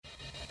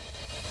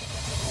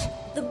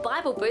the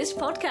Bible Boost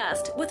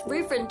podcast with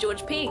Reverend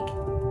George Pink.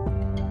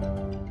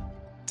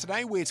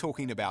 Today we're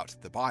talking about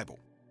the Bible.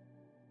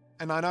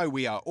 And I know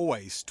we are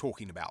always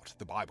talking about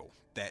the Bible.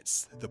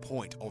 That's the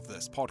point of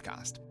this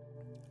podcast.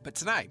 But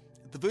today,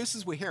 the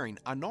verses we're hearing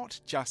are not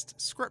just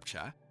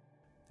Scripture,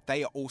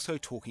 they are also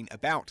talking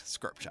about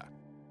Scripture.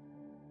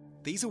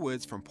 These are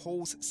words from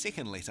Paul's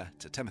second letter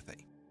to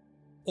Timothy.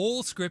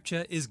 All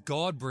Scripture is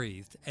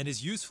God-breathed and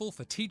is useful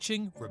for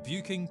teaching,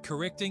 rebuking,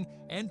 correcting,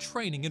 and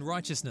training in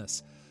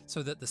righteousness,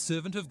 so that the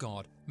servant of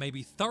God may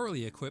be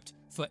thoroughly equipped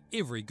for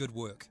every good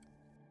work.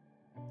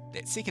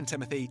 That's 2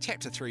 Timothy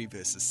chapter 3,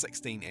 verses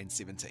 16 and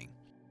 17.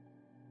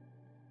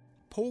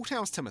 Paul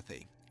tells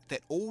Timothy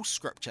that all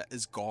Scripture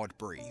is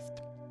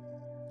God-breathed.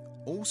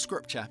 All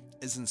Scripture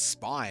is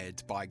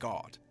inspired by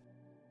God.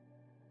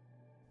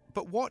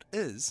 But what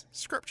is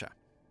Scripture?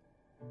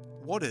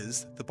 What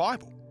is the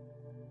Bible?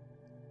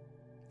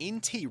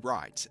 N.T.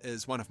 Wright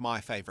is one of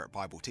my favourite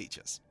Bible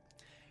teachers.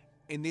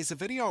 And there's a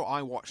video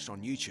I watched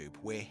on YouTube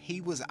where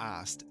he was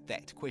asked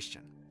that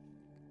question.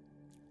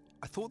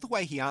 I thought the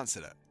way he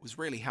answered it was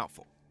really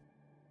helpful.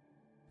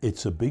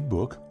 It's a big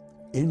book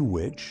in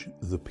which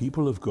the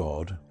people of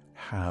God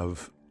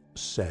have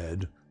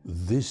said,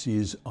 this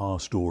is our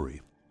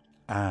story.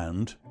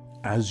 And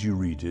as you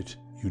read it,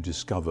 you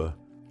discover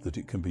that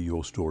it can be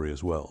your story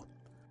as well.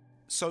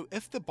 So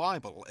if the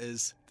Bible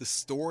is the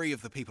story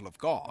of the people of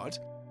God,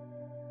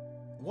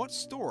 what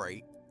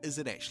story is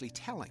it actually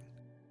telling?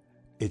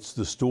 It's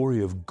the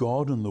story of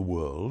God and the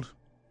world,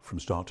 from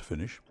start to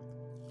finish,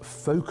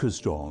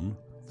 focused on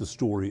the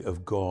story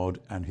of God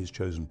and his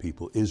chosen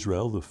people,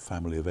 Israel, the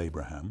family of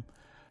Abraham,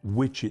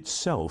 which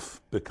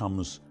itself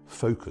becomes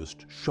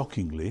focused,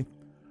 shockingly,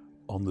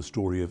 on the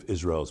story of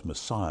Israel's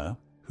Messiah,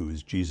 who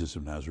is Jesus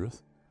of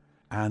Nazareth.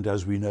 And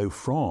as we know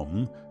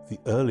from the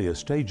earlier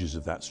stages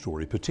of that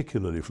story,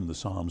 particularly from the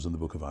Psalms and the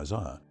book of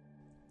Isaiah,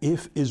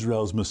 if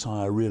Israel's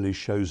Messiah really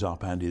shows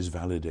up and is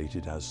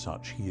validated as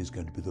such, he is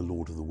going to be the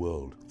Lord of the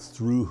world,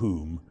 through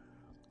whom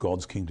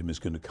God's kingdom is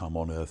going to come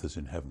on earth as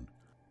in heaven.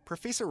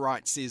 Professor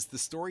Wright says the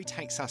story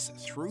takes us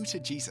through to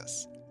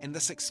Jesus and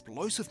this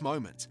explosive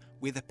moment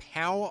where the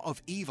power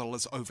of evil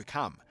is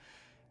overcome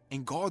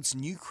and God's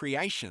new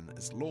creation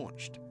is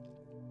launched.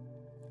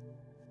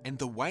 And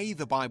the way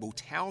the Bible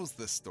tells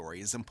this story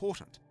is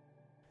important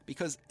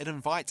because it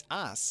invites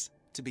us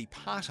to be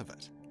part of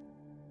it.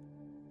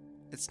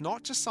 It's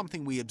not just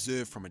something we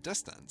observe from a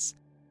distance,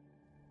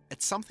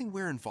 it's something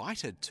we're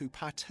invited to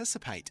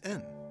participate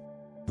in.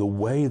 The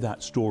way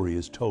that story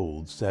is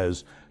told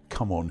says,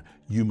 come on,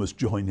 you must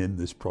join in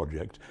this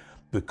project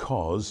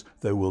because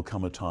there will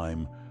come a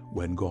time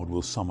when God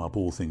will sum up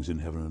all things in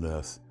heaven and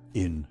earth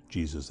in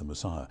Jesus the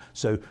Messiah.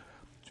 So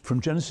from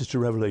Genesis to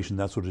Revelation,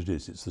 that's what it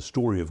is. It's the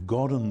story of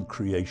God and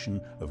creation,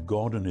 of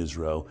God and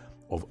Israel,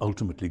 of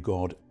ultimately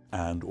God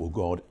or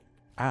God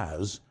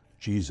as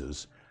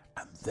Jesus,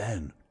 and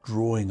then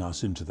drawing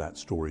us into that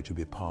story to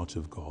be part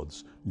of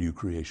God's new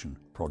creation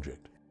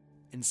project.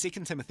 In 2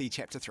 Timothy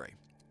chapter 3,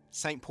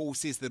 St. Paul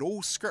says that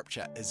all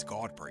Scripture is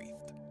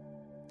God-breathed.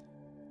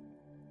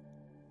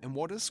 And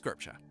what is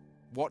Scripture?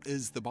 What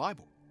is the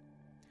Bible?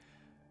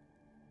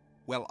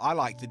 Well, I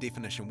like the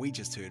definition we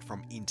just heard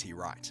from N.T.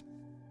 Wright.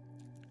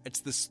 It's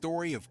the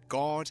story of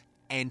God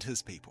and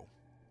his people.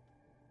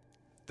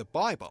 The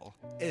Bible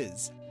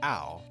is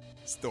our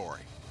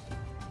story.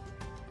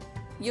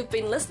 You've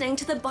been listening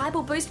to the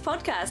Bible Boost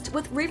podcast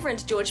with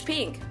Reverend George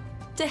Pink.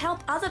 To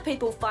help other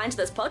people find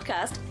this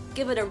podcast,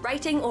 give it a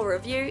rating or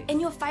review in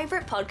your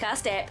favourite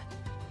podcast app.